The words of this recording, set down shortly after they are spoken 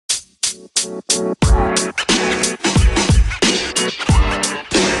There's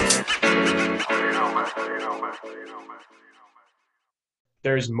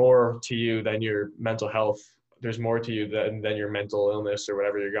more to you than your mental health. There's more to you than your mental illness or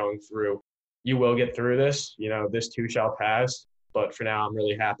whatever you're going through. You will get through this. This too shall pass. But for now, I'm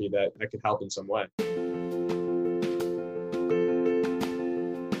really happy that I could help in some way.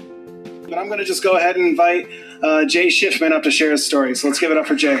 But I'm going to just go ahead and invite Jay Schiffman up to share his story. So let's give it up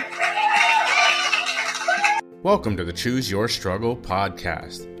for Jay. Welcome to the Choose Your Struggle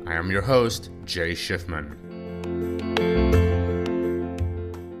podcast. I am your host, Jay Schiffman.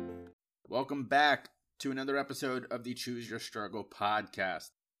 Welcome back to another episode of the Choose Your Struggle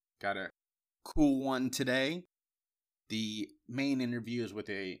podcast. Got a cool one today. The main interview is with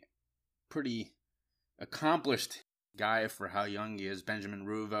a pretty accomplished guy for how young he is. Benjamin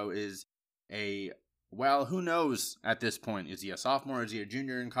Ruvo is who knows at this point? Is he a sophomore? Is he a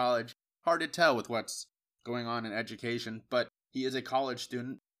junior in college? Hard to tell with what's going on in education, but he is a college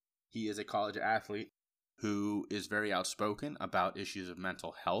student. He is a college athlete who is very outspoken about issues of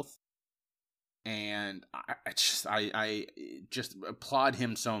mental health. And I just applaud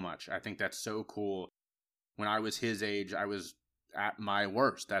him so much. I think that's so cool. When I was his age, I was at my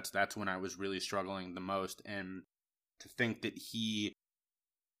worst. That's when I was really struggling the most. And to think that he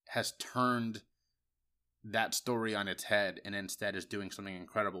has turned that story on its head and instead is doing something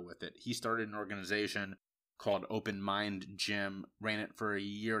incredible with it. He started an organization called Open Mind Gym, ran it for a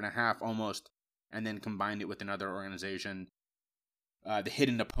year and a half almost, and then combined it with another organization, The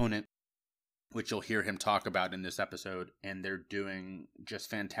Hidden Opponent, which you'll hear him talk about in this episode, and they're doing just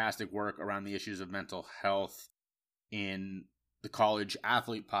fantastic work around the issues of mental health in the college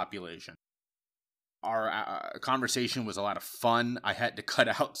athlete population. Our conversation was a lot of fun. I had to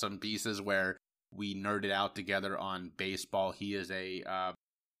cut out some pieces where we nerded out together on baseball. He is a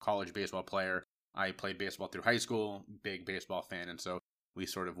college baseball player. I played baseball through high school, big baseball fan, and so we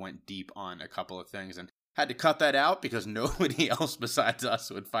sort of went deep on a couple of things and had to cut that out because nobody else besides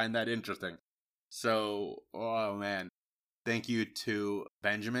us would find that interesting. So, oh man, thank you to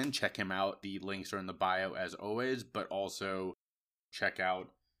Benjamin. Check him out. The links are in the bio as always, but also check out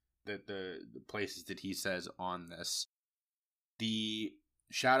the places that he says on this. The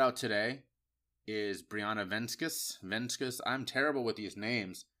shout out today is Brianna Venskis. I'm terrible with these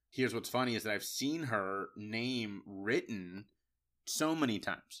names. Here's what's funny is that I've seen her name written so many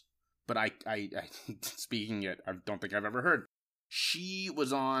times, but I speaking it, I don't think I've ever heard. She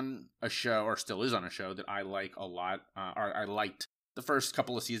was on a show, or still is on a show, that I like a lot. I liked the first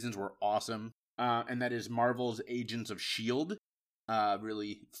couple of seasons were awesome. And that is Marvel's Agents of S.H.I.E.L.D.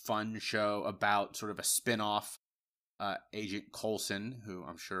 Really fun show about sort of a spin-off Agent Coulson, who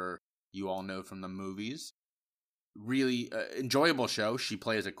I'm sure you all know from the movies. Really enjoyable show. She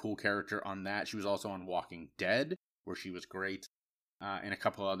plays a cool character on that. She was also on Walking Dead, where she was great, and a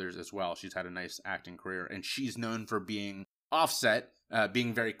couple others as well. She's had a nice acting career, and she's known for being Offset,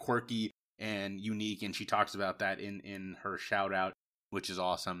 being very quirky and unique, and she talks about that in her shout out, which is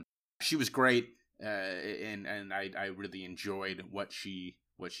awesome. She was great, and I really enjoyed what she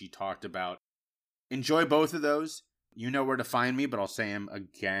talked about. Enjoy both of those. You know where to find me, but I'll say them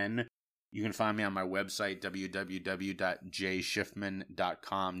again. You can find me on my website,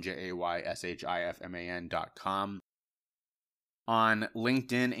 www.jayschiffman.com, JAYSHIFMAN.com. On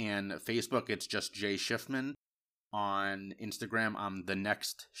LinkedIn and Facebook, it's just Jay Schiffman. On Instagram, I'm The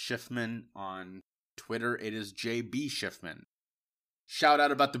Next Schiffman. On Twitter, it is JB Schiffman. Shout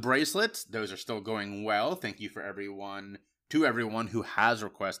out about the bracelets. Those are still going well. Thank you to everyone who has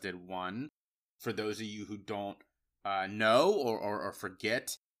requested one. For those of you who don't know or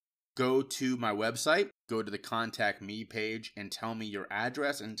forget, go to my website, go to the Contact Me page, and tell me your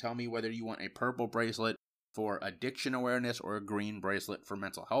address and tell me whether you want a purple bracelet for addiction awareness or a green bracelet for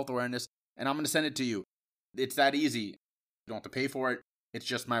mental health awareness, and I'm going to send it to you. It's that easy. You don't have to pay for it. It's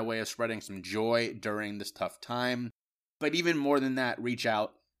just my way of spreading some joy during this tough time. But even more than that, reach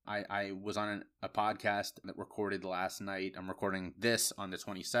out. I was on a podcast that recorded last night. I'm recording this on the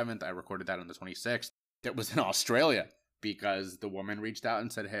 27th. I recorded that on the 26th. That was in Australia because the woman reached out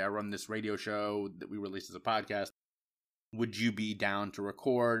and said, hey, I run this radio show that we released as a podcast. Would you be down to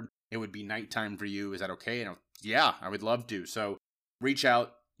record? It would be nighttime for you. Is that okay? And yeah, I would love to. So reach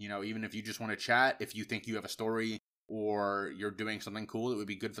out. Even if you just want to chat, if you think you have a story or you're doing something cool that would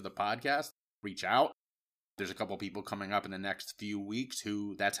be good for the podcast, reach out. There's a couple people coming up in the next few weeks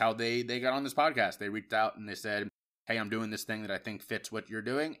who that's how they got on this podcast. They reached out and they said, hey, I'm doing this thing that I think fits what you're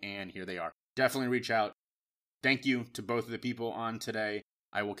doing, and here they are. Definitely reach out. Thank you to both of the people on today.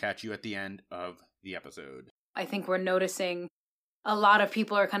 I will catch you at the end of the episode. I think we're noticing a lot of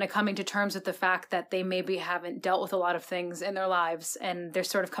people are kind of coming to terms with the fact that they maybe haven't dealt with a lot of things in their lives and they're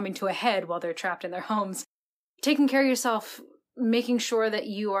sort of coming to a head while they're trapped in their homes. Taking care of yourself, making sure that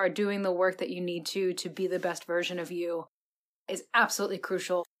you are doing the work that you need to be the best version of you is absolutely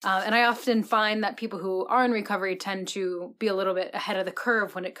crucial. And I often find that people who are in recovery tend to be a little bit ahead of the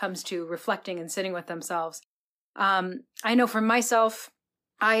curve when it comes to reflecting and sitting with themselves. I know for myself,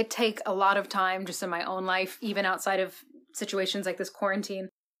 I take a lot of time just in my own life, even outside of situations like this quarantine,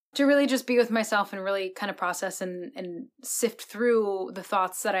 to really just be with myself and really kind of process and sift through the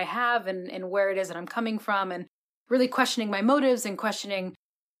thoughts that I have and where it is that I'm coming from, and really questioning my motives and questioning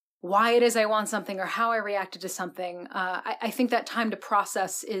why it is I want something or how I reacted to something. I think that time to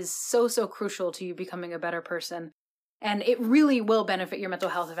process is so crucial to you becoming a better person. And it really will benefit your mental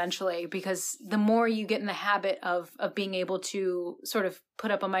health eventually, because the more you get in the habit of being able to sort of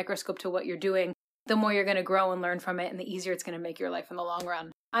put up a microscope to what you're doing, the more you're going to grow and learn from it, and the easier it's going to make your life in the long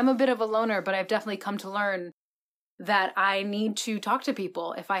run. I'm a bit of a loner, but I've definitely come to learn that I need to talk to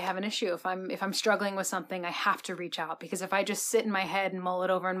people if I have an issue. If I'm struggling with something, I have to reach out, because if I just sit in my head and mull it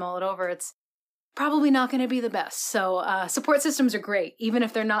over, it's probably not going to be the best. So support systems are great, even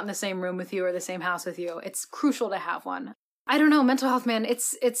if they're not in the same room with you or the same house with you. It's crucial to have one. I don't know, mental health, man,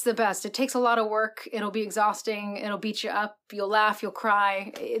 it's the best. It takes a lot of work. It'll be exhausting. It'll beat you up. You'll laugh, you'll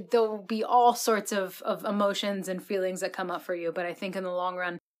cry. There'll be all sorts of emotions and feelings that come up for you. But I think in the long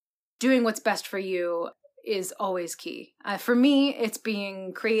run, doing what's best for you is always key. For me, it's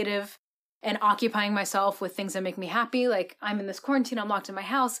being creative and occupying myself with things that make me happy. Like, I'm in this quarantine, I'm locked in my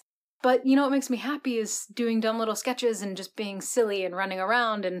house. But you know what makes me happy is doing dumb little sketches and just being silly and running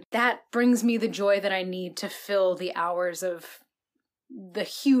around. And that brings me the joy that I need to fill the hours of the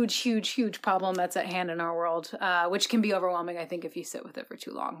huge problem that's at hand in our world, which can be overwhelming, I think, if you sit with it for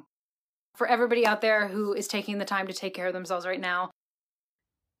too long. For everybody out there who is taking the time to take care of themselves right now,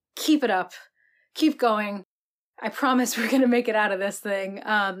 keep it up. Keep going. I promise we're going to make it out of this thing.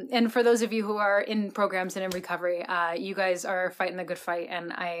 And for those of you who are in programs and in recovery, you guys are fighting the good fight,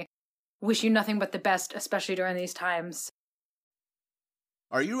 and I wish you nothing but the best, especially during these times.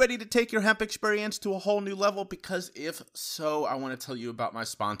 Are you ready to take your hemp experience to a whole new level? Because if so, I want to tell you about my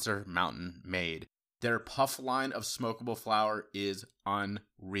sponsor, Mountain Made. Their puff line of smokable flower is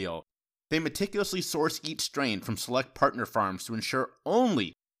unreal. They meticulously source each strain from select partner farms to ensure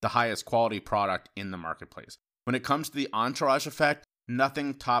only the highest quality product in the marketplace. When it comes to the entourage effect,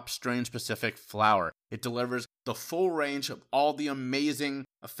 nothing tops strain-specific flower. It delivers the full range of all the amazing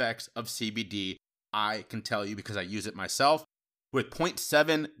effects of CBD. I can tell you because I use it myself. With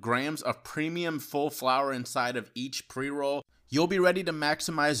 0.7 grams of premium full flower inside of each pre-roll, you'll be ready to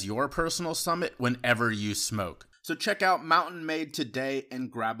maximize your personal summit whenever you smoke. So check out Mountain Made today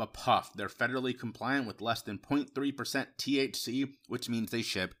and grab a puff. They're federally compliant with less than 0.3% THC, which means they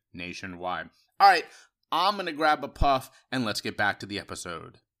ship nationwide. All right, I'm going to grab a puff and let's get back to the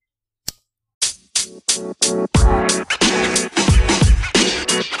episode.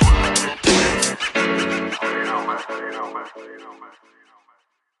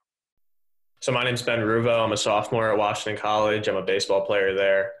 So my name's Ben Ruvo. I'm a sophomore at Washington College. I'm a baseball player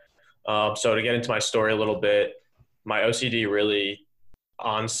there. So to get into my story a little bit, my OCD really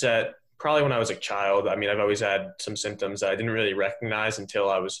onset probably when I was a child. I mean, I've always had some symptoms that I didn't really recognize until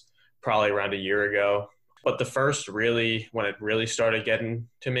I was probably around a year ago. But the first when it really started getting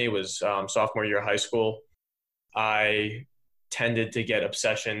to me was sophomore year of high school. I tended to get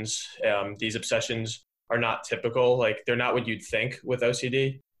obsessions. These obsessions are not typical. Like, they're not what you'd think with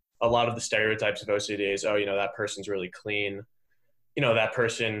OCD. A lot of the stereotypes of OCD is, that person's really clean. That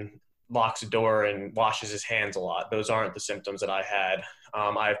person locks a door and washes his hands a lot. Those aren't the symptoms that I had.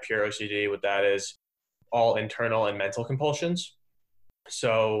 I have pure OCD. What that is, all internal and mental compulsions.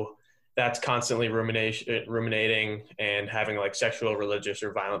 So that's constantly ruminating and having like sexual, religious,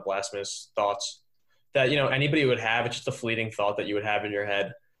 or violent blasphemous thoughts that, anybody would have. It's just a fleeting thought that you would have in your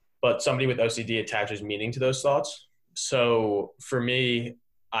head. But somebody with OCD attaches meaning to those thoughts. So for me,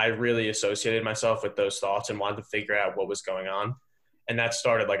 I really associated myself with those thoughts and wanted to figure out what was going on. And that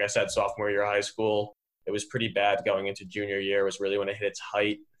started, like I said, sophomore year of high school. It was pretty bad going into junior year was really when it hit its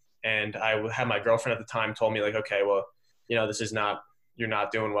height. And I had my girlfriend at the time told me, like, okay, well, you're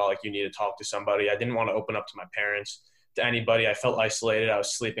not doing well. Like, you need to talk to somebody. I didn't want to open up to my parents, to anybody. I felt isolated. I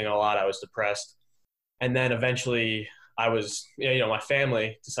was sleeping a lot. I was depressed. And then eventually I was, my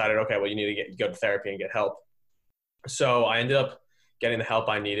family decided, okay, well, you need to go to therapy and get help. So I ended up getting the help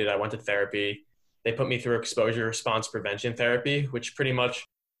I needed. I went to therapy. They put me through exposure response prevention therapy, which pretty much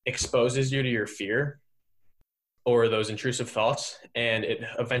exposes you to your fear or those intrusive thoughts. And it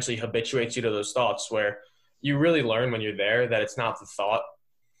eventually habituates you to those thoughts where you really learn when you're there that it's not the thought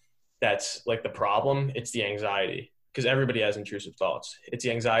that's like the problem, it's the anxiety. Because everybody has intrusive thoughts. It's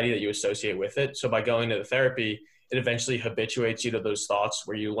the anxiety that you associate with it. So by going to the therapy, it eventually habituates you to those thoughts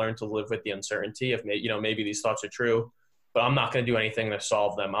where you learn to live with the uncertainty of, maybe these thoughts are true, but I'm not going to do anything to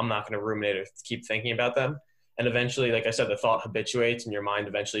solve them. I'm not going to ruminate or keep thinking about them. And eventually, like I said, the thought habituates and your mind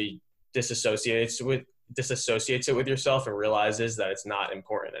eventually disassociates it with yourself and realizes that it's not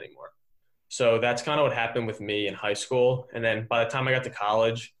important anymore. So that's kind of what happened with me in high school. And then by the time I got to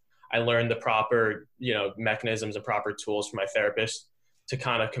college, I learned the proper, mechanisms and proper tools from my therapist to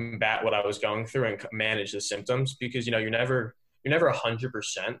kind of combat what I was going through and manage the symptoms, because, you're never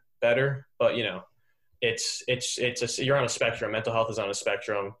 100% better, but you're on a spectrum. Mental health is on a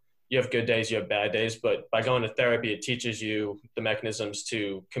spectrum. You have good days, you have bad days, but by going to therapy, it teaches you the mechanisms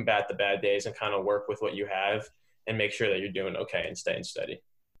to combat the bad days and kind of work with what you have and make sure that you're doing okay and staying steady.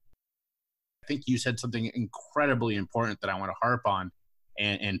 I think you said something incredibly important that I want to harp on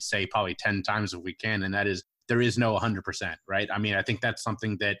and say probably 10 times if we can, and that is there is no 100%, right? I mean, I think that's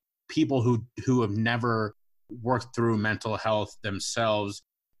something that people who have never worked through mental health themselves,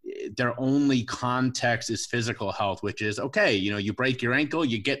 their only context is physical health, which is, okay, you break your ankle,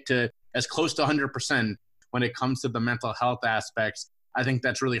 you get to as close to 100%. When it comes to the mental health aspects, I think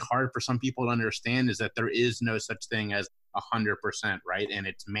that's really hard for some people to understand, is that there is no such thing as 100%, right? And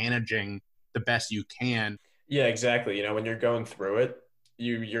it's managing the best you can. Yeah, exactly. When you're going through it,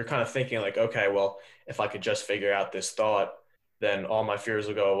 you're kind of thinking like, okay, well, if I could just figure out this thought, then all my fears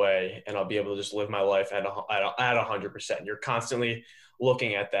will go away and I'll be able to just live my life at 100%. You're constantly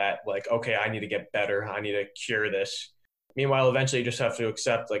looking at that like, okay, I need to get better. I need to cure this. Meanwhile, eventually you just have to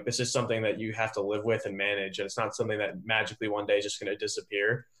accept like this is something that you have to live with and manage. And it's not something that magically one day is just going to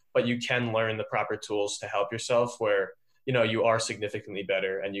disappear, but you can learn the proper tools to help yourself where, you are significantly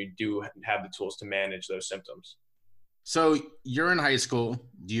better and you do have the tools to manage those symptoms. So you're in high school,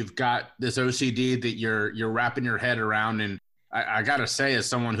 you've got this OCD that you're wrapping your head around. And I got to say, as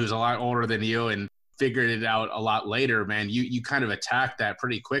someone who's a lot older than you and figured it out a lot later, man, you kind of attacked that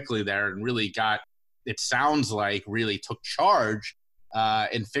pretty quickly there and really it sounds like really took charge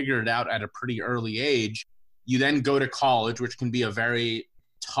and figured it out at a pretty early age. You then go to college, which can be a very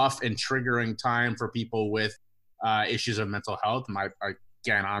tough and triggering time for people with issues of mental health.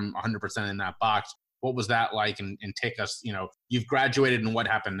 Again, I'm 100% in that box. What was that like? And take us, you've graduated and what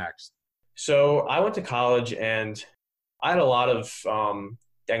happened next? So I went to college and I had a lot of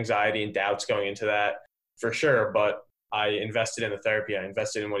anxiety and doubts going into that for sure. But I invested in the therapy. I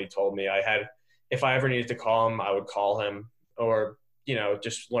invested in what he told me. If I ever needed to call him, I would call him or,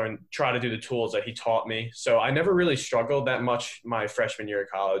 just try to do the tools that he taught me. So I never really struggled that much my freshman year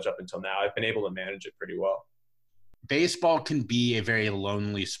of college up until now. I've been able to manage it pretty well. Baseball can be a very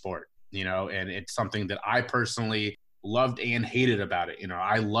lonely sport. And it's something that I personally loved and hated about it.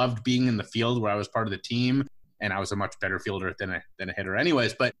 I loved being in the field where I was part of the team and I was a much better fielder than a hitter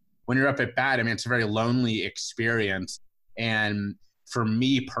anyways. But when you're up at bat, I mean, it's a very lonely experience. And for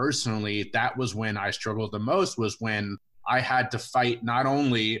me personally, that was when I struggled the most, was when I had to fight not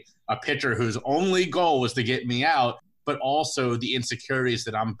only a pitcher whose only goal was to get me out, but also the insecurities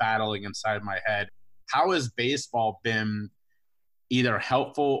that I'm battling inside my head. How has baseball been either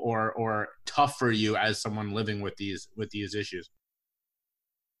helpful or tough for you as someone living with these issues?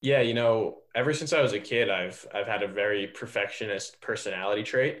 Yeah, ever since I was a kid, I've had a very perfectionist personality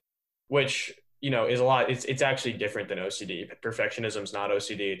trait, which, is a lot. It's actually different than OCD. Perfectionism is not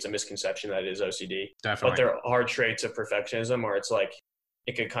OCD. It's a misconception that it is OCD. Definitely. But there are traits of perfectionism where it's like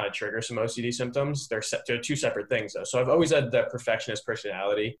it could kind of trigger some OCD symptoms. They're two separate things, though. So I've always had that perfectionist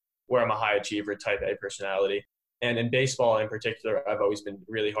personality where I'm a high achiever, type A personality. And in baseball in particular, I've always been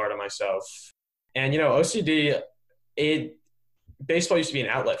really hard on myself. And, OCD, baseball used to be an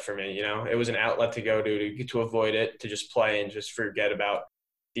outlet for me. It was an outlet to go to avoid it, to just play and just forget about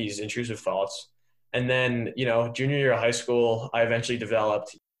these intrusive thoughts. And then, junior year of high school, I eventually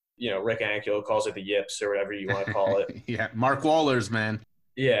developed, Rick Ankiel calls it the yips or whatever you want to call it. Yeah. Mark Waller's, man.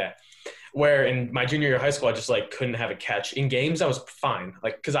 Yeah. Where in my junior year of high school, I just couldn't have a catch. In games, I was fine,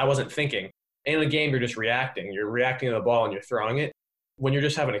 because I wasn't thinking. In a game, you're just reacting. You're reacting to the ball and you're throwing it. When you're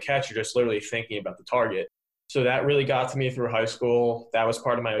just having a catch, you're just literally thinking about the target. So that really got to me through high school. That was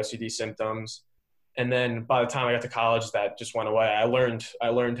part of my OCD symptoms. And then by the time I got to college, that just went away. I learned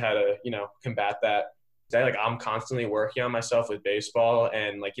how to, combat that. I'm constantly working on myself with baseball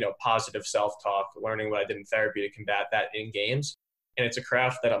and positive self-talk, learning what I did in therapy to combat that in games. And it's a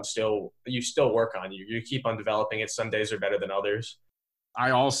craft that you still work on. You keep on developing it. Some days are better than others.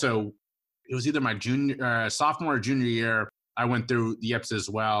 It was either my sophomore or junior year, I went through the yips as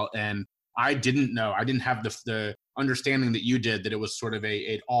well. And I didn't know. I didn't have the understanding that you did, that it was sort of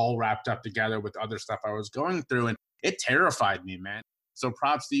it all wrapped up together with other stuff I was going through. And it terrified me, man. So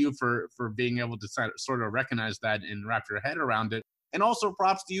props to you for being able to sort of recognize that and wrap your head around it. And also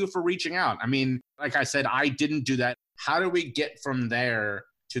props to you for reaching out. I mean, like I said, I didn't do that. How do we get from there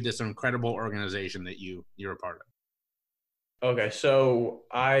to this incredible organization that you're a part of? Okay, so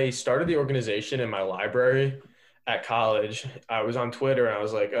I started the organization in my library at college. I was on Twitter and I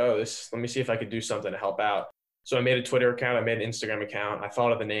was like, let me see if I could do something to help out. So I made a Twitter account, I made an Instagram account, I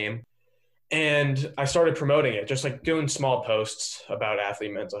thought of the name, and I started promoting it, just like doing small posts about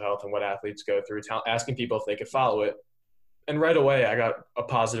athlete mental health and what athletes go through, asking people if they could follow it. And right away, I got a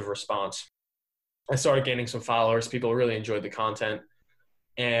positive response. I started gaining some followers. People really enjoyed the content.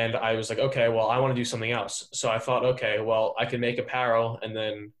 And I was like, okay, well, I want to do something else. So I thought, okay, well, I could make apparel, and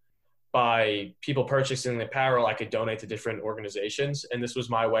then by people purchasing the apparel, I could donate to different organizations. And this was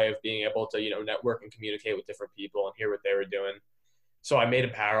my way of being able to, network and communicate with different people and hear what they were doing. So I made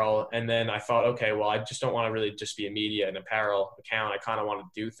apparel, and then I thought, okay, well, I just don't want to really just be a media and apparel account. I kind of want to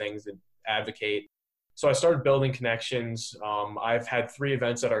do things and advocate. So I started building connections. I've had 3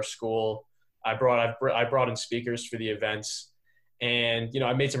 events at our school. I brought in speakers for the events, and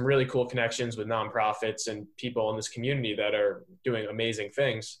I made some really cool connections with nonprofits and people in this community that are doing amazing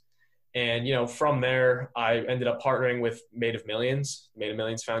things. And from there, I ended up partnering with Made of Millions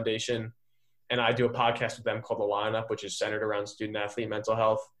Foundation, and I do a podcast with them called The Lineup, which is centered around student athlete mental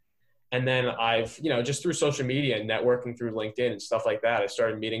health. And then I've, just through social media and networking through LinkedIn and stuff like that, I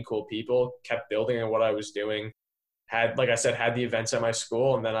started meeting cool people, kept building on what I was doing. Had the events at my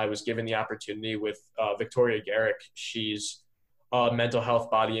school, and then I was given the opportunity with Victoria Garrick. She's a mental health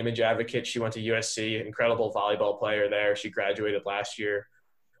body image advocate. She went to USC, incredible volleyball player there. She graduated last year.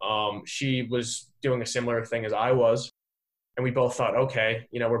 She was doing a similar thing as I was. And we both thought, okay,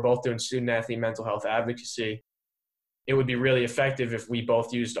 we're both doing student athlete mental health advocacy. It would be really effective if we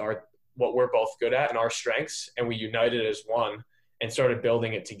both used what we're both good at and our strengths, and we united as one and started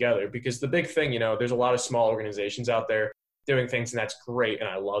building it together. Because the big thing, there's a lot of small organizations out there doing things, and that's great, and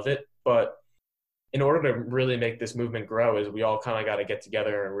I love it. But in order to really make this movement grow, is we all kind of got to get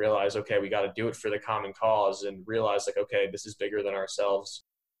together and realize, okay, we got to do it for the common cause, and realize okay, this is bigger than ourselves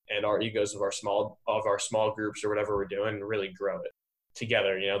and our egos of our small groups or whatever we're doing, and really grow it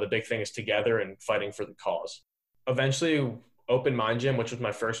together. The big thing is together and fighting for the cause. Eventually, Open Mind Gym, which was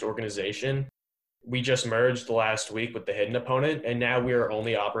my first organization, we just merged last week with the Hidden Opponent, and now we are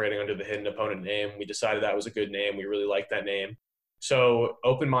only operating under the Hidden Opponent name. We decided that was a good name. We really liked that name. So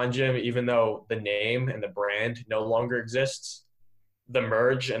Open Mind Gym, even though the name and the brand no longer exists, the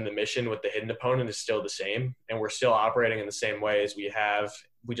merge and the mission with the Hidden Opponent is still the same, and we're still operating in the same way as we have.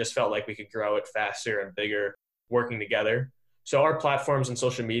 We just felt like we could grow it faster and bigger working together. So our platforms and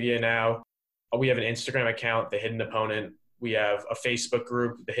social media now, we have an Instagram account, The Hidden Opponent. We have a Facebook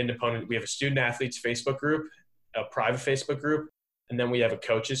group, The Hidden Opponent. We have a student athletes Facebook group, a private Facebook group, and then we have a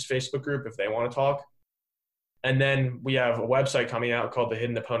coaches Facebook group if they want to talk. And then we have a website coming out called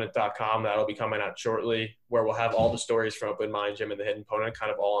thehiddenopponent.com that'll be coming out shortly, where we'll have all the stories from Open Mind Gym and the Hidden Opponent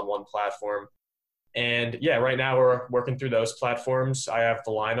kind of all on one platform. And yeah, right now we're working through those platforms. I have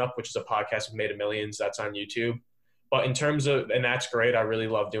The Lineup, which is a podcast with Made of Millions. That's on YouTube. But in terms of, and that's great, I really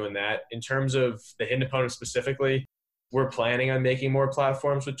love doing that. In terms of the Hidden Opponent specifically, we're planning on making more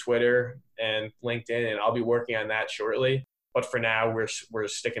platforms with Twitter and LinkedIn, and I'll be working on that shortly. But for now, we're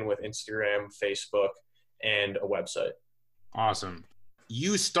sticking with Instagram, Facebook, and a website. Awesome.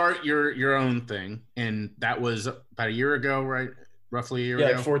 You start your own thing, and that was about a year ago, right? Roughly a year ago?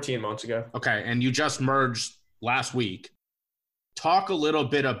 Yeah, like 14 months ago. Okay, and you just merged last week. Talk a little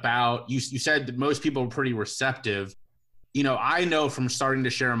bit about, you said that most people were pretty receptive. I know from starting to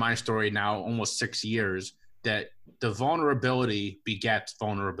share my story now, almost 6 years, that the vulnerability begets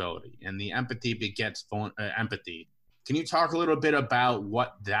vulnerability, and the empathy begets empathy. Can you talk a little bit about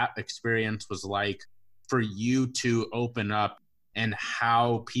what that experience was like for you to open up, and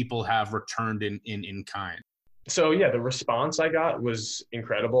how people have returned in kind? So yeah, the response I got was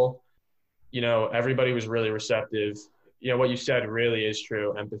incredible. Everybody was really receptive. What you said really is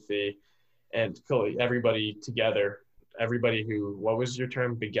true, empathy, and everybody together. Everybody who, what was your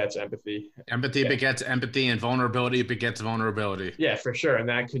term? Begets empathy. Empathy begets empathy, and vulnerability begets vulnerability. Yeah, for sure. And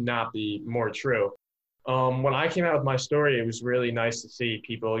that could not be more true. When I came out with my story, it was really nice to see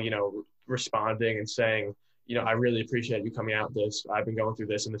people, responding and saying, I really appreciate you coming out with this. I've been going through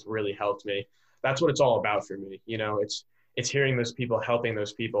this, and this really helped me. That's what it's all about for me. It's hearing those people, helping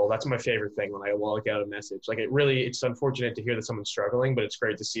those people. That's my favorite thing when I look out a message. It's unfortunate to hear that someone's struggling, but it's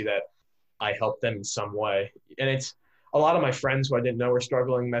great to see that I helped them in some way. And a lot of my friends who I didn't know were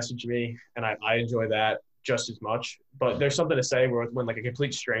struggling message me, and I enjoy that just as much. But there's something to say when like a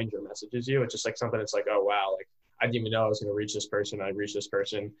complete stranger messages you. It's just like something that's like, oh wow, like I didn't even know I was going to reach this person. I reached this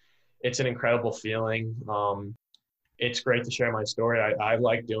person. It's an incredible feeling. It's great to share my story. I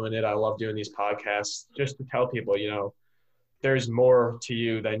like doing it. I love doing these podcasts just to tell people, there's more to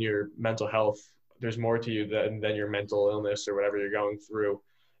you than your mental health. There's more to you than your mental illness or whatever you're going through.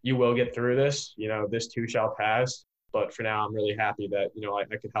 You will get through this. This too shall pass. But for now, I'm really happy that,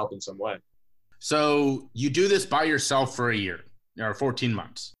 I could help in some way. So you do this by yourself for a year or 14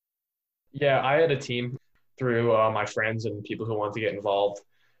 months. Yeah, I had a team through my friends and people who want to get involved.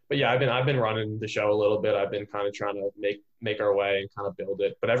 But yeah, I've been running the show a little bit. I've been kind of trying to make our way and kind of build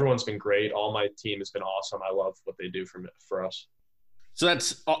it. But everyone's been great. All my team has been awesome. I love what they do for us. So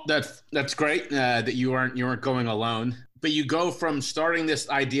that's great that you weren't going alone. But you go from starting this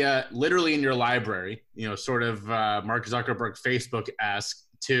idea literally in your library, sort of Mark Zuckerberg Facebook-esque,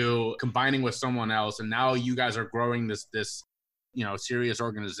 to combining with someone else, and now you guys are growing this serious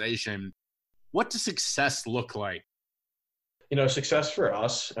organization. What does success look like? Success for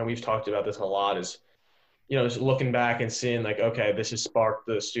us, and we've talked about this a lot, is just looking back and seeing like, okay, this has sparked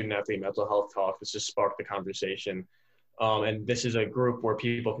the student athlete mental health talk. This has sparked the conversation. And this is a group where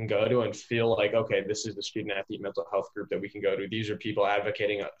people can go to and feel like, okay, this is the student athlete mental health group that we can go to. These are people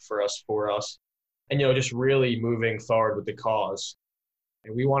advocating for us, and, just really moving forward with the cause.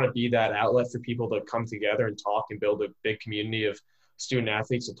 And we want to be that outlet for people to come together and talk and build a big community of student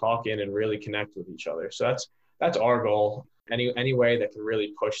athletes to talk in and really connect with each other. So that's our goal. Any way that can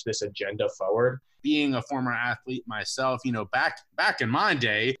really push this agenda forward. Being a former athlete myself, back in my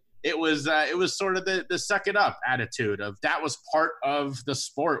day, it was sort of the suck it up attitude of that was part of the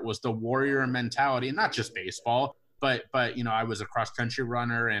sport, was the warrior mentality, and not just baseball, but I was a cross country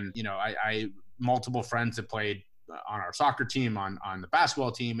runner, and I multiple friends that played on our soccer team, on the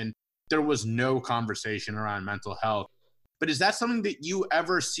basketball team, and there was no conversation around mental health. But is that something that you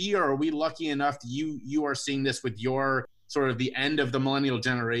ever see, or are we lucky enough that you are seeing this with your sort of the end of the millennial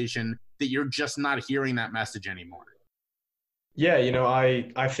generation, that you're just not hearing that message anymore? Yeah,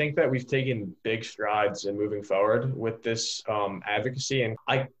 I think that we've taken big strides in moving forward with this advocacy, and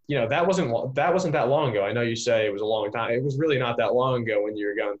that wasn't that long ago. I know you say it was a long time. It was really not that long ago when you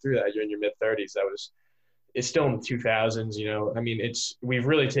were going through that. You're in your mid-30s. It's still in the 2000s. We've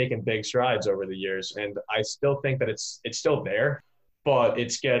really taken big strides over the years, and I still think that it's still there, but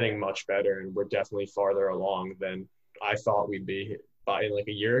it's getting much better, and we're definitely farther along than I thought we'd be by like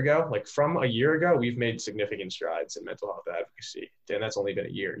a year ago. Like from a year ago, we've made significant strides in mental health advocacy, and that's only been a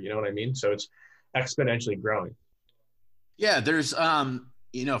year. You know what I mean? So it's exponentially growing. Yeah, there's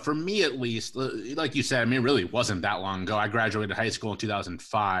for me at least, like you said, it really wasn't that long ago. I graduated high school in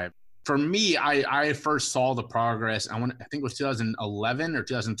 2005. For me, I first saw the progress. I think it was 2011 or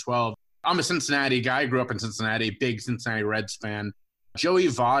 2012. I'm a Cincinnati guy. I grew up in Cincinnati, big Cincinnati Reds fan. Joey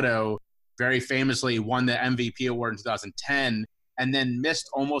Votto very famously won the MVP award in 2010 and then missed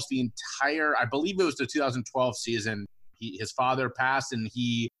almost the entire, I believe it was the 2012 season. His father passed and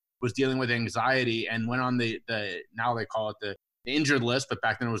he was dealing with anxiety and went on the now they call it the injured list, but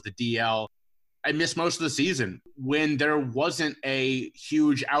back then it was the DL. I missed most of the season when there wasn't a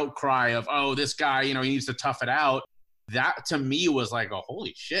huge outcry of, oh, this guy, he needs to tough it out. That to me was like a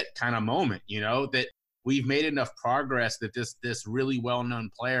holy shit kind of moment, that we've made enough progress that this really well-known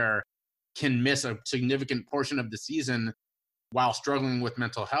player can miss a significant portion of the season while struggling with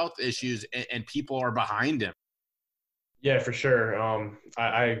mental health issues, and people are behind him. Yeah, for sure.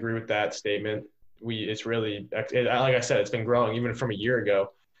 I agree with that statement. It's really, like I said, it's been growing even from a year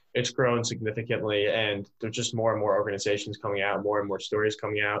ago. It's grown significantly, and there's just more and more organizations coming out, more and more stories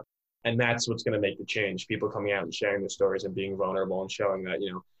coming out. And that's what's going to make the change. People coming out and sharing their stories and being vulnerable and showing that,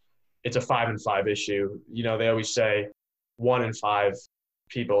 it's a 5 in 5 issue. They always say 1 in 5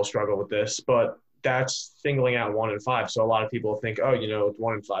 people struggle with this, but that's singling out 1 in 5. So a lot of people think, oh, it's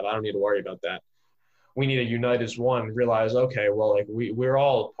 1 in 5. I don't need to worry about that. We need to unite as one, realize, okay, well, like we're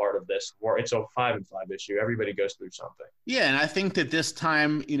all part of this. It's a 5 in 5 issue. Everybody goes through something. Yeah. And I think that this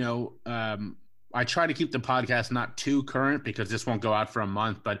time, I try to keep the podcast not too current because this won't go out for a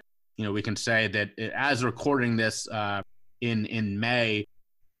month, but we can say that as recording this in May,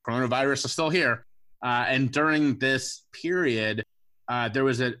 coronavirus is still here. And during this period, there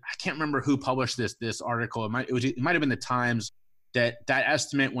was I can't remember who published this article. It might have been the Times that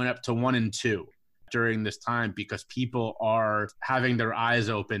estimate went up to 1 in 2 during this time because people are having their eyes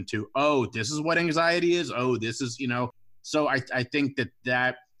open to, oh, this is what anxiety is. Oh, this is, so I think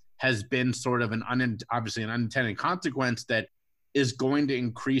that has been sort of obviously an unintended consequence that is going to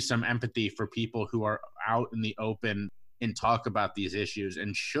increase some empathy for people who are out in the open and talk about these issues,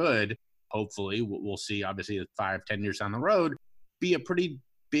 and should, hopefully, we'll see, obviously 5-10 years down the road, be a pretty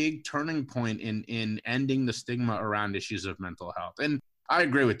big turning point in ending the stigma around issues of mental health. And I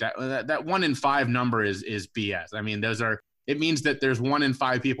agree with that. That 1 in 5 number is BS. I mean, it means that there's 1 in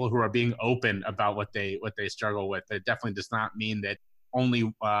 5 people who are being open about what they struggle with. It definitely does not mean that only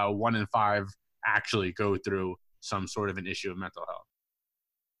 1 in 5 actually go through some sort of an issue of mental health.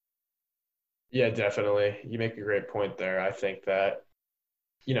 Yeah, definitely. You make a great point there. I think that,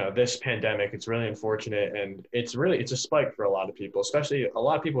 this pandemic, it's really unfortunate, and it's a spike for a lot of people, especially a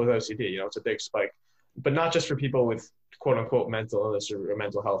lot of people with OCD. It's a big spike, but not just for people with quote unquote mental illness or a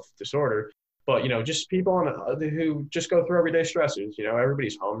mental health disorder, but, just people who just go through everyday stressors.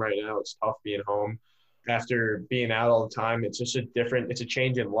 Everybody's home right now. It's tough being home after being out all the time. It's just it's a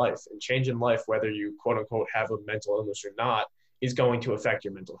change in life, and change in life, whether you quote unquote have a mental illness or not, is going to affect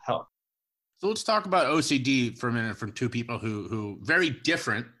your mental health. So let's talk about OCD for a minute from two people who very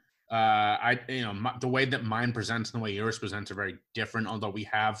different. The way that mine presents and the way yours presents are very different, although we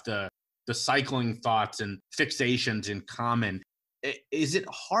have the cycling thoughts and fixations in common. Is it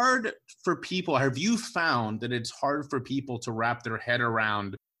hard for people? Have you found that it's hard for people to wrap their head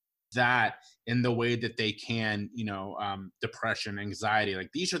around that in the way that they can, depression, anxiety? Like,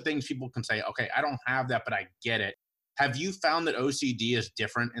 these are things people can say, okay, I don't have that, but I get it. Have you found that OCD is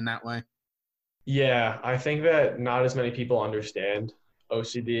different in that way? Yeah, I think that not as many people understand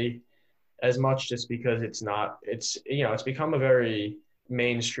OCD as much, just because it's become a very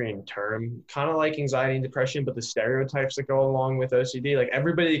mainstream term, kind of like anxiety and depression, but the stereotypes that go along with OCD, like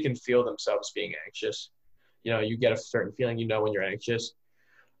everybody can feel themselves being anxious. You get a certain feeling, when you're anxious.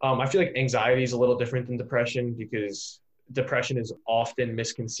 I feel like anxiety is a little different than depression, because depression is often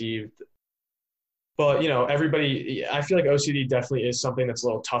misconceived. But, I feel like OCD definitely is something that's a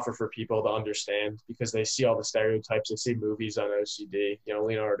little tougher for people to understand, because they see all the stereotypes. They see movies on OCD.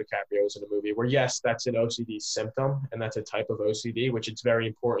 Leonardo DiCaprio is in a movie where, yes, that's an OCD symptom, and that's a type of OCD, which it's very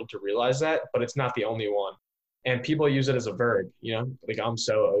important to realize that, but it's not the only one. And people use it as a verb, like, I'm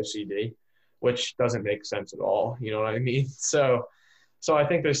so OCD, which doesn't make sense at all. You know what I mean? So I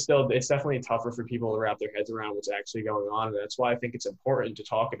think it's definitely tougher for people to wrap their heads around what's actually going on. And that's why I think it's important to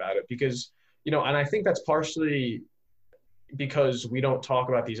talk about it, because and I think that's partially because we don't talk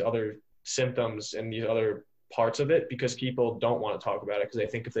about these other symptoms and these other parts of it, because people don't want to talk about it, because they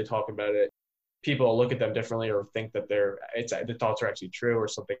think if they talk about it, people will look at them differently, or think that the thoughts are actually true or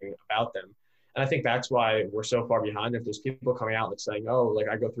something about them. And I think that's why we're so far behind. If there's people coming out and saying, oh, like,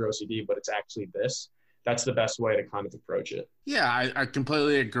 I go through OCD, but it's actually this, that's the best way to kind of approach it. Yeah, I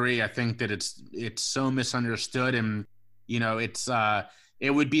completely agree. I think that it's so misunderstood, and it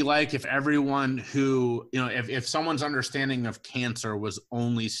would be like if everyone who, if someone's understanding of cancer was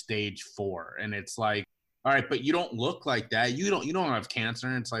only stage 4, and it's like, all right, but you don't look like that. You don't have cancer.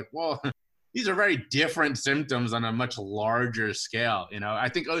 And it's like, well, these are very different symptoms on a much larger scale. I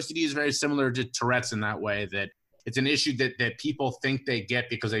think OCD is very similar to Tourette's in that way, that it's an issue that people think they get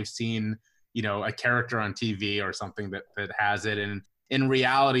because they've seen, a character on TV or something that has it. And in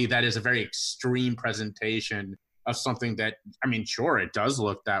reality, that is a very extreme presentation of something that, sure, it does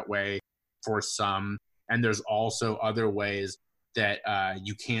look that way for some. And there's also other ways that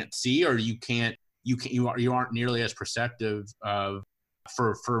you can't see, or you aren't nearly as perceptive of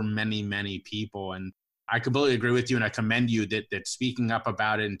for many, many people. And I completely agree with you. And I commend you that speaking up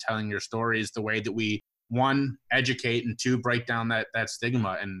about it and telling your story is the way that we, 1, educate, and 2, break down that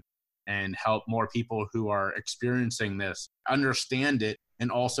stigma and help more people who are experiencing this understand it,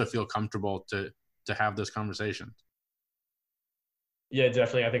 and also feel comfortable to have those conversations. Yeah,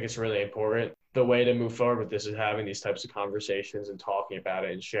 definitely. I think it's really important. The way to move forward with this is having these types of conversations and talking about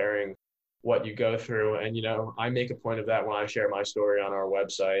it and sharing what you go through. And, I make a point of that when I share my story on our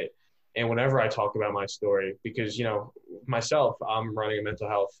website, and whenever I talk about my story, because, myself, I'm running a mental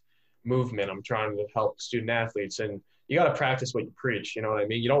health movement. I'm trying to help student athletes, and you got to practice what you preach. You know what I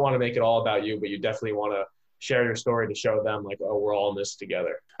mean? You don't want to make it all about you, but you definitely want to share your story to show them, like, oh, we're all in this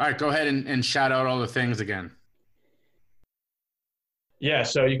together. All right, go ahead and shout out all the things again. Yeah,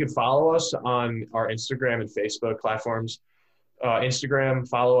 so you can follow us on our Instagram and Facebook platforms. Instagram,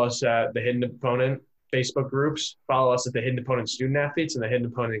 follow us at The Hidden Opponent. Facebook groups, follow us at The Hidden Opponent Student Athletes and The Hidden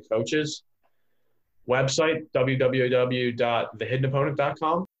Opponent Coaches. Website,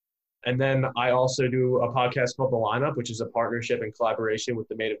 www.thehiddenopponent.com. And then I also do a podcast called The Lineup, which is a partnership and collaboration with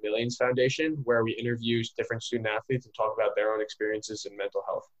the Made of Millions Foundation, where we interview different student athletes and talk about their own experiences in mental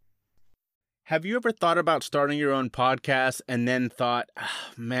health. Have you ever thought about starting your own podcast and then thought,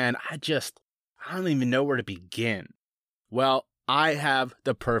 man, I don't even know where to begin? Well, I have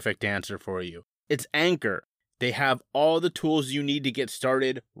the perfect answer for you. It's Anchor. They have all the tools you need to get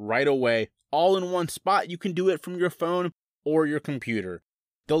started right away, all in one spot. You can do it from your phone or your computer.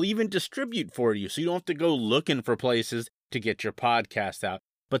 They'll even distribute for you, so you don't have to go looking for places to get your podcast out.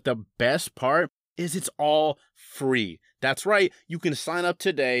 But the best part is it's all free. That's right, you can sign up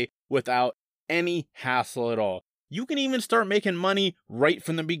today without any hassle at all. You can even start making money right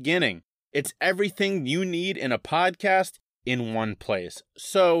from the beginning. It's everything you need in a podcast in one place.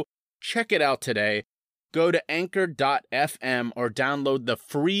 So check it out today. Go to anchor.fm or download the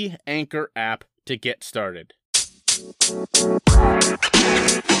free Anchor app to get started.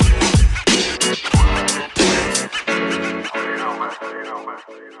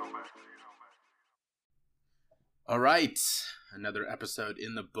 All right, another episode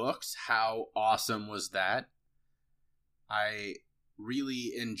in the books. How awesome was that? I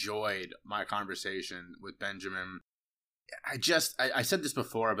really enjoyed my conversation with Benjamin. I said this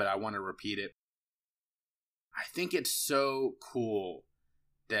before, but I want to repeat it. I think it's so cool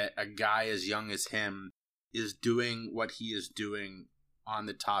that a guy as young as him is doing what he is doing on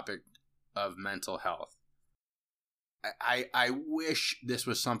the topic of mental health. I wish this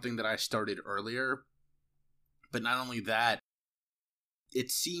was something that I started earlier, but not only that, it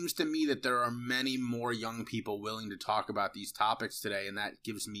seems to me that there are many more young people willing to talk about these topics today, and that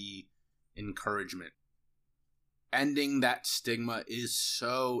gives me encouragement. Ending that stigma is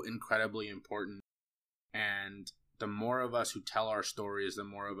so incredibly important, and the more of us who tell our stories, the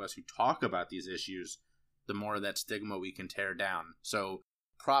more of us who talk about these issues, the more of that stigma we can tear down. So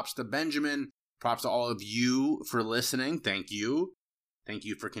props to Benjamin, props to all of you for listening. Thank you. Thank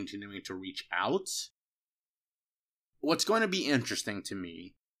you for continuing to reach out. What's going to be interesting to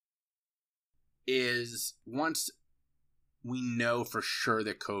me is once we know for sure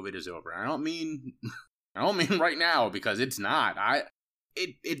that COVID is over. I don't mean right now, because it's not.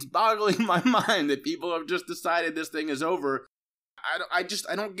 It's boggling my mind that people have just decided this thing is over. I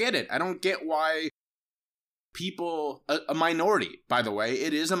don't get it. I don't get why people, a minority, by the way,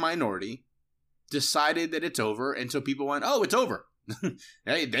 it is a minority, decided that it's over, and so people went, oh, it's over.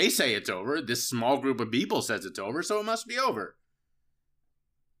 They say it's over. This small group of people says it's over, so it must be over.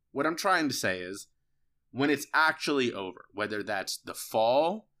 What I'm trying to say is, when it's actually over, whether that's the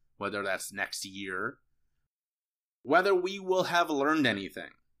fall, whether that's next year, whether we will have learned anything.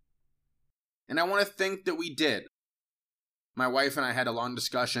 And I want to think that we did. My wife and I had a long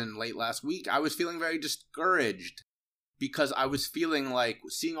discussion late last week. I was feeling very discouraged because I was feeling like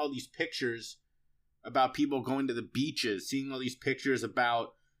seeing all these pictures about people going to the beaches, seeing all these pictures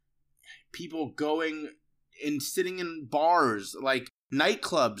about people going and sitting in bars, like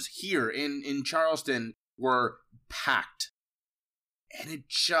nightclubs here in Charleston were packed. And it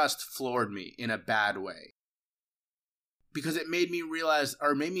just floored me in a bad way. Because it made me realize,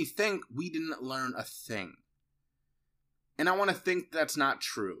 or made me think, we didn't learn a thing. And I want to think that's not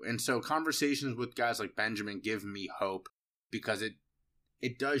true. And so conversations with guys like Benjamin give me hope, because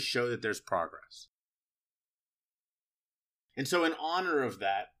it does show that there's progress. And so in honor of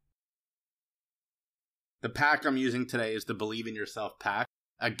that, the pack I'm using today is the Believe in Yourself pack.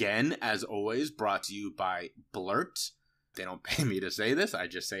 Again, as always, brought to you by Blurt. They don't pay me to say this. I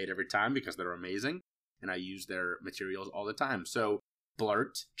just say it every time because they're amazing. And I use their materials all the time. So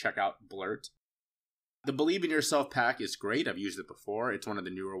Blurt, check out Blurt. The Believe in Yourself pack is great. I've used it before. It's one of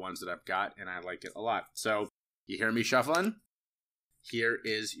the newer ones that I've got, and I like it a lot. So you hear me shuffling? Here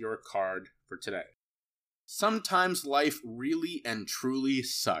is your card for today. Sometimes life really and truly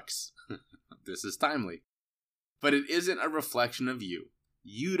sucks. This is timely. But it isn't a reflection of you.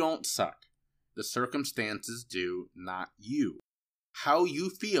 You don't suck. The circumstances do, not you. How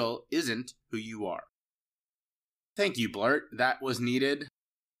you feel isn't who you are. Thank you, Blurt. That was needed.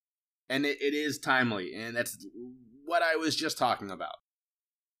 And it is timely. And that's what I was just talking about.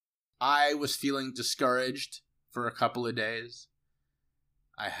 I was feeling discouraged for a couple of days.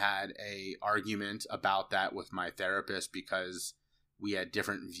 I had an argument about that with my therapist because we had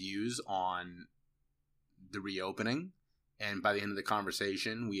different views on the reopening. And by the end of the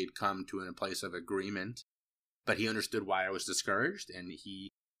conversation, we had come to a place of agreement. But he understood why I was discouraged. And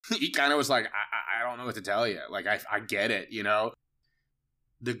he kind of was like, I don't know what to tell you. Like, I get it, you know.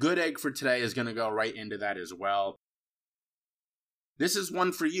 The good egg for today is going to go right into that as well. This is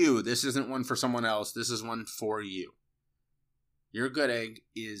one for you. This isn't one for someone else. This is one for you. Your good egg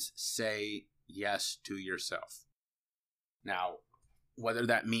is say yes to yourself. Now, whether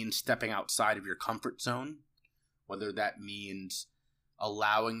that means stepping outside of your comfort zone, whether that means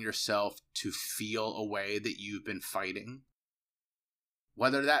allowing yourself to feel a way that you've been fighting,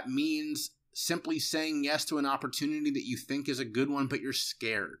 whether that means simply saying yes to an opportunity that you think is a good one, but you're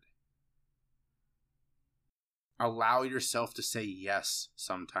scared. allow yourself to say yes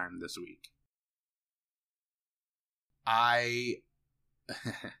sometime this week. I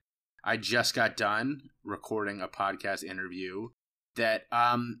just got done recording a podcast interview that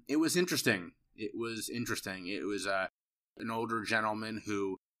it was interesting. It was an older gentleman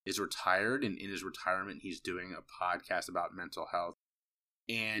who is retired, and in his retirement he's doing a podcast about mental health.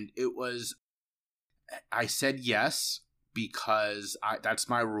 And I said yes because that's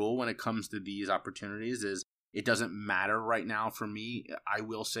my rule when it comes to these opportunities. Is it doesn't matter right now for me. I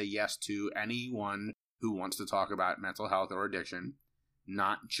will say yes to anyone who wants to talk about mental health or addiction,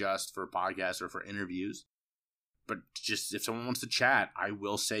 not just for podcasts or for interviews, but just if someone wants to chat, I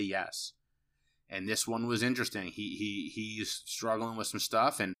will say yes. And this one was interesting. He's struggling with some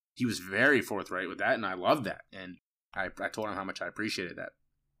stuff, and he was very forthright with that, and I loved that. And I told him how much I appreciated that.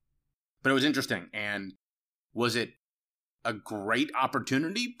 But it was interesting. And was it a great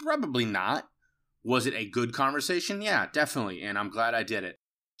opportunity? Probably not. Was it a good conversation? Yeah, definitely. And I'm glad I did it.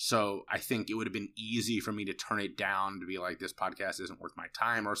 So I think it would have been easy for me to turn it down, to be like, this podcast isn't worth my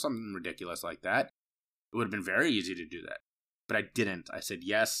time or something ridiculous like that. It would have been very easy to do that. But I didn't. I said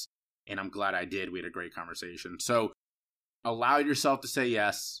yes, and I'm glad I did. We had a great conversation. So allow yourself to say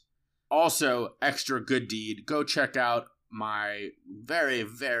yes. Also, extra good deed, go check out my very,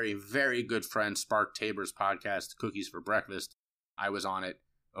 very, very good friend Spark Tabor's podcast, Cookies for Breakfast. I was on it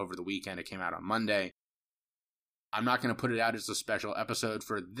over the weekend. It came out on Monday. I'm not going to put it out as a special episode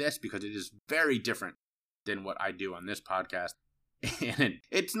for this because it is very different than what I do on this podcast. And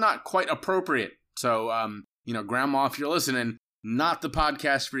it's not quite appropriate. So, Grandma, if you're listening, not the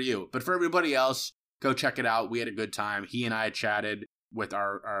podcast for you. But for everybody else, go check it out. We had a good time. He and I chatted with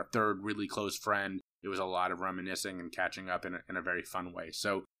our third really close friend. It was a lot of reminiscing and catching up in a very fun way.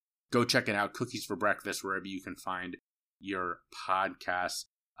 So go check it out. Cookies for Breakfast, wherever you can find your podcasts.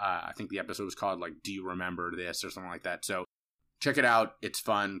 I think the episode was called, Do You Remember This? Or something like that. So check it out. It's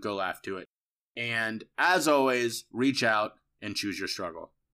fun. Go laugh to it. And as always, reach out and choose your struggle.